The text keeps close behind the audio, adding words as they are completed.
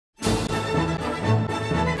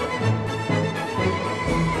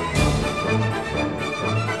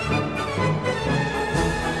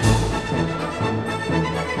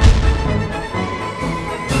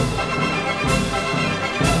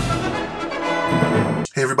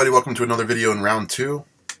everybody, welcome to another video in round 2.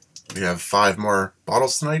 We have 5 more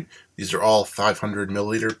bottles tonight. These are all 500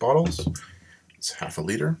 milliliter bottles. It's half a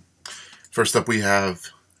liter. First up we have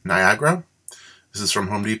Niagara. This is from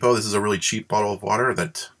Home Depot. This is a really cheap bottle of water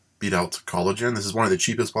that beat out collagen. This is one of the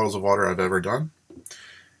cheapest bottles of water I've ever done.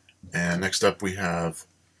 And next up we have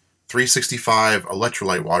 365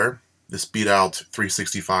 Electrolyte water. This beat out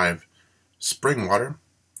 365 spring water.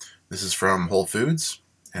 This is from Whole Foods.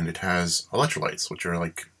 And it has electrolytes, which are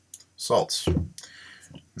like salts.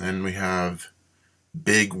 Then we have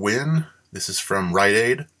Big Win. This is from Rite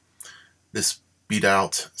Aid. This beat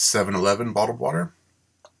out 7-Eleven bottled water.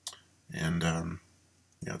 And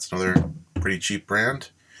yeah, it's another pretty cheap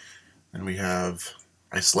brand. Then we have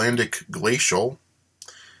Icelandic Glacial.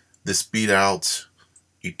 This beat out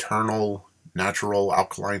Eternal Natural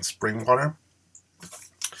Alkaline Spring Water.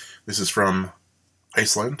 This is from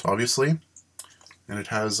Iceland, obviously. And it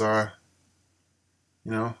has, a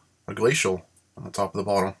glacial on the top of the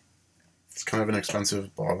bottle. It's kind of an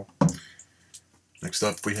expensive bottle. Next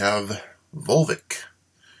up we have Volvic.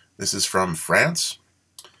 This is from France.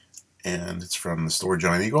 And it's from the store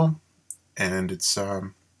Giant Eagle. And it's,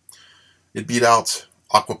 it beat out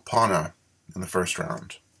Aquapana in the first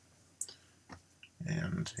round.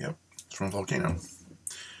 And, yep, it's from Volcano.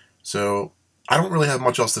 So, I don't really have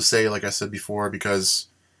much else to say, like I said before, because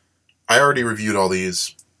I already reviewed all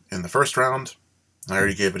these in the first round. I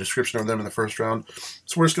already gave a description of them in the first round.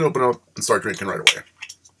 So we're just going to open up and start drinking right away.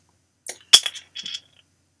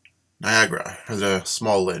 Niagara has a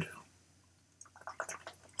small lid.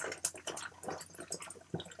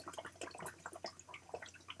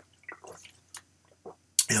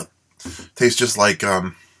 Yep. Tastes just like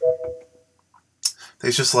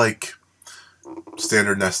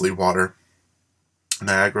standard Nestle water.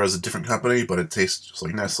 Niagara is a different company, but it tastes just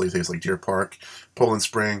like Nestle, it tastes like Deer Park, Poland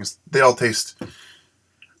Springs. They all taste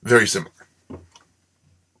very similar.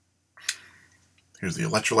 Here's the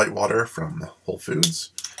Electrolyte water from Whole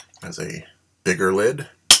Foods. It has a bigger lid.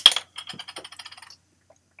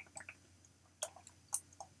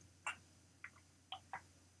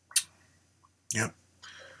 Yep.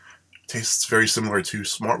 Tastes very similar to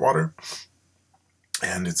Smart Water.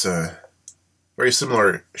 And it's a very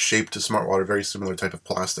similar shape to Smart Water, very similar type of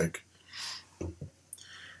plastic.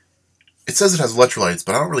 It says it has electrolytes,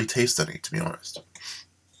 but I don't really taste any, to be honest.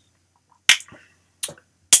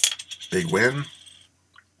 Big Win.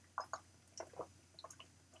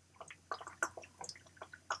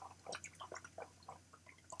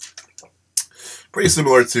 Pretty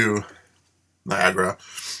similar to Niagara.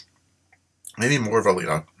 Maybe more of a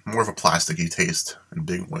plasticky taste in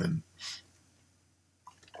Big Win.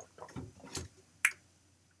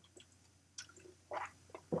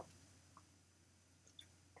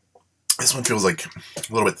 This one feels like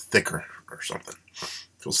a little bit thicker or something.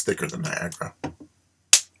 Feels thicker than Niagara.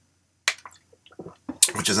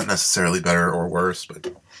 Which isn't necessarily better or worse, but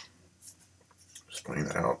just pointing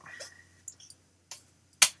that out.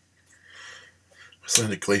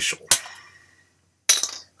 Icelandic Glacial.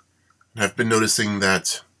 And I've been noticing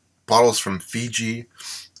that bottles from Fiji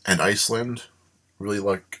and Iceland really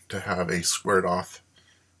like to have a squared off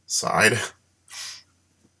side.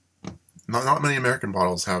 Not many American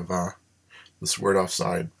bottles have the squared off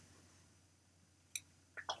side.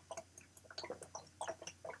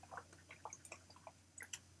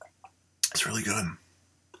 It's really good.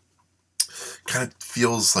 Kind of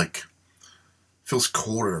feels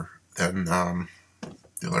colder than the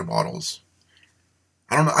other bottles.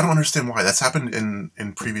 I don't understand why. That's happened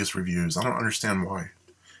in previous reviews. I don't understand why.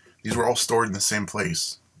 These were all stored in the same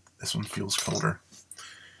place. This one feels colder.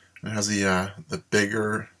 It has the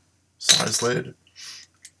bigger size lid.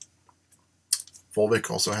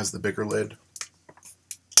 Volvic also has the bigger lid.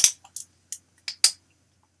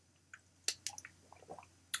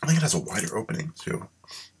 I think it has a wider opening too.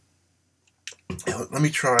 Yeah, let me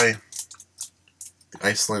try the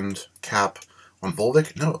Iceland cap on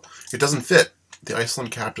Volvic. No, it doesn't fit. The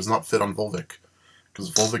Iceland cap does not fit on Volvic.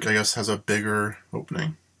 Because Volvic, I guess, has a bigger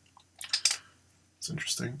opening. It's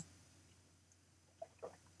interesting.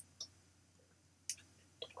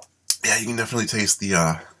 Yeah, you can definitely taste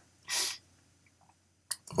the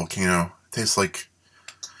Volcano. It tastes like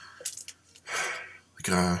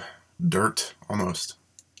dirt almost.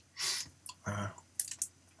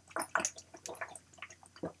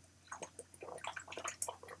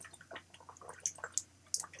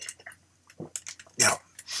 Yeah,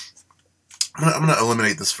 I'm gonna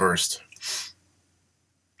eliminate this first.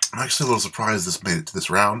 I'm actually a little surprised this made it to this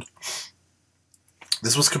round.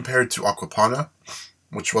 This was compared to Aquapana,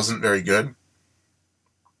 which wasn't very good.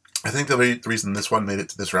 I think the reason this one made it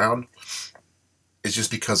to this round is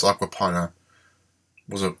just because Aquapana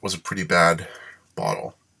was a pretty bad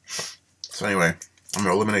bottle. So anyway, I'm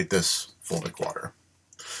gonna eliminate this Volvic water,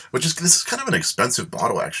 this is kind of an expensive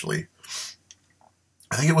bottle actually.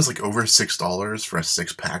 I think it was like over $6 for a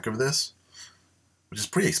 6-pack of this, which is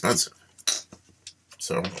pretty expensive.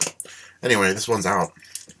 So anyway, this one's out.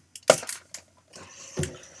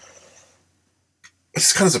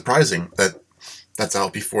 It's kind of surprising that that's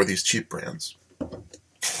out before these cheap brands.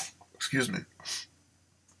 Excuse me.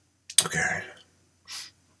 Okay.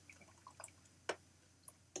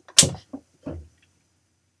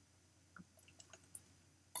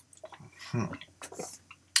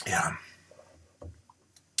 Yeah.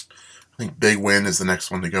 I think Big Win is the next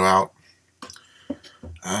one to go out.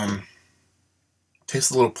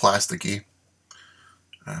 Tastes a little plasticky.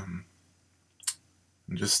 I'm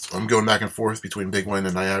going back and forth between Big Win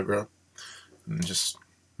and Niagara. And just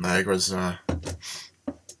Niagara's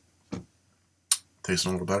tasting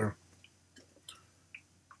a little better.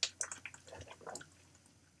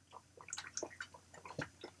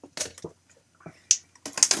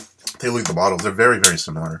 Take a look at the bottles. They're very, very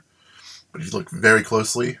similar. But if you look very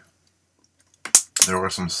closely, there are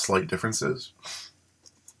some slight differences.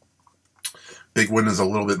 Big Win is a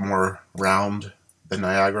little bit more round than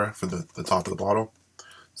Niagara for the top of the bottle.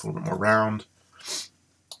 It's a little bit more round.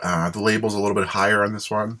 The label's a little bit higher on this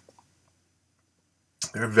one.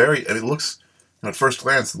 They're very, it looks, at first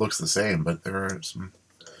glance, it looks the same, but there are some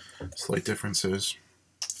slight differences.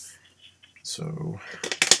 So,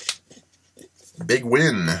 Big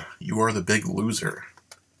Win, you are the big loser.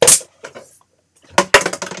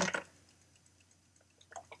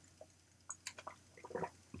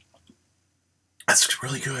 That's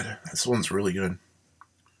really good. This one's really good.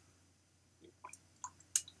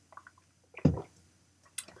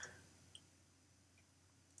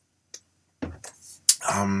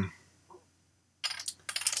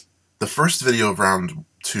 The first video of round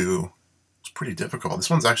 2 was pretty difficult. This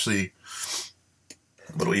one's actually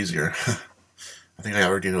a little easier. I think I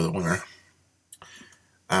already know the winner.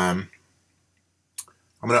 I'm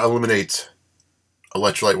going to eliminate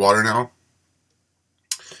electrolyte water now.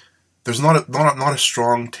 There's not a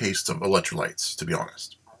strong taste of electrolytes, to be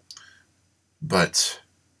honest. But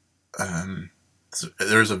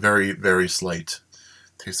there's a very, very slight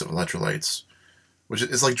taste of electrolytes, which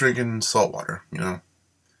is like drinking salt water, you know?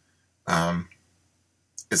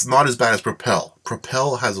 It's not as bad as Propel.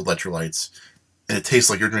 Propel has electrolytes, and it tastes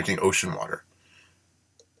like you're drinking ocean water.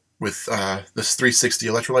 With this 360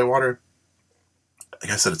 electrolyte water,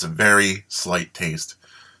 like I said, it's a very slight taste,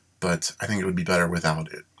 but I think it would be better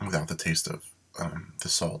without it, without the taste of the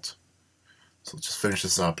salt. So let's just finish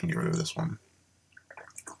this up and get rid of this one.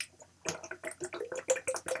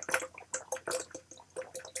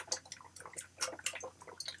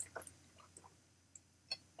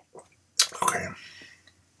 Okay.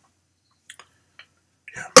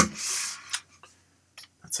 Yeah.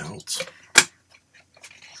 That's out.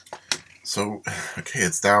 So, okay,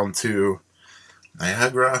 it's down to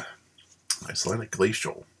Niagara, Icelandic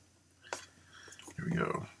Glacial. Here we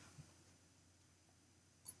go.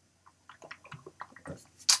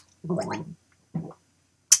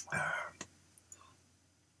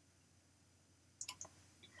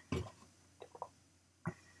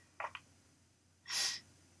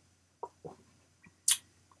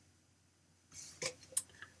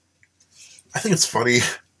 I think it's funny.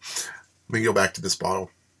 Let me go back to this bottle.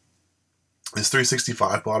 This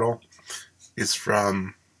 365 bottle is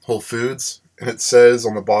from Whole Foods, and it says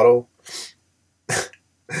on the bottle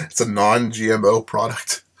it's a non-GMO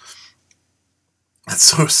product. That's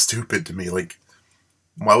so stupid to me. Like,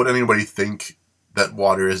 why would anybody think that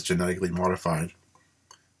water is genetically modified?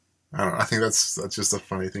 I don't know. I think that's just a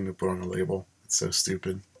funny thing to put on a label. It's so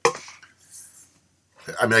stupid.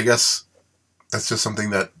 I mean, I guess that's just something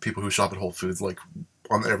that people who shop at Whole Foods like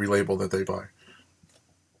on every label that they buy.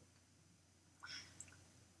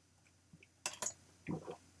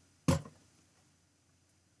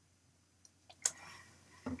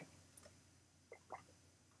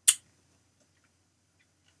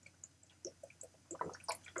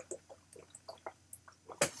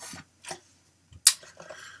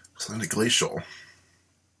 Icelandic Glacial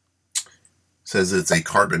says it's a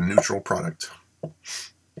carbon neutral product.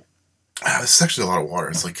 This is actually a lot of water.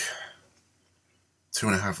 It's like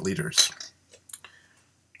 2.5 liters.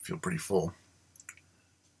 I feel pretty full.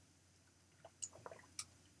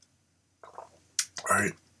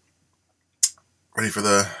 Alright. Ready for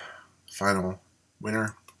the final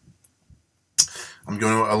winner? I'm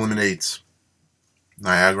going to eliminate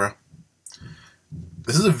Niagara.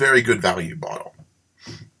 This is a very good value bottle.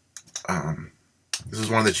 This is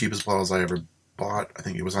one of the cheapest bottles I ever bought. I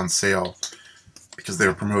think it was on sale because they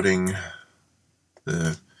were promoting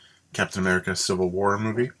the Captain America Civil War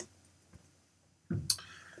movie.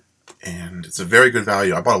 And it's a very good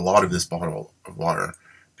value. I bought a lot of this bottle of water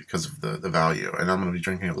because of the value, and I'm going to be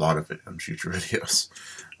drinking a lot of it in future videos.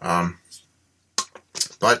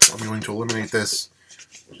 But I'm going to eliminate this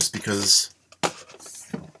just because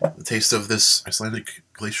the taste of this Icelandic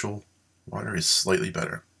glacial water is slightly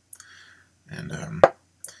better. And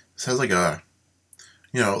this has like a,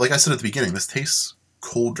 like I said at the beginning, this tastes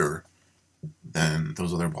colder than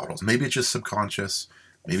those other bottles. Maybe it's just subconscious.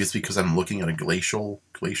 Maybe it's because I'm looking at a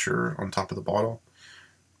glacier on top of the bottle.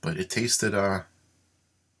 But it tasted,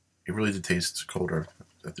 it really did taste colder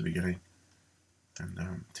at the beginning. And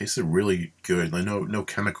it tasted really good. Like no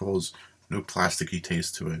chemicals, no plasticky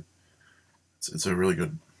taste to it. It's a really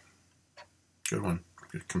good one,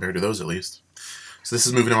 compared to those at least. So this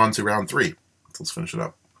is moving on to round 3. So let's finish it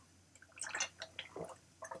up.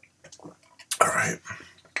 Alright.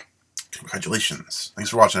 Congratulations.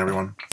 Thanks for watching, everyone.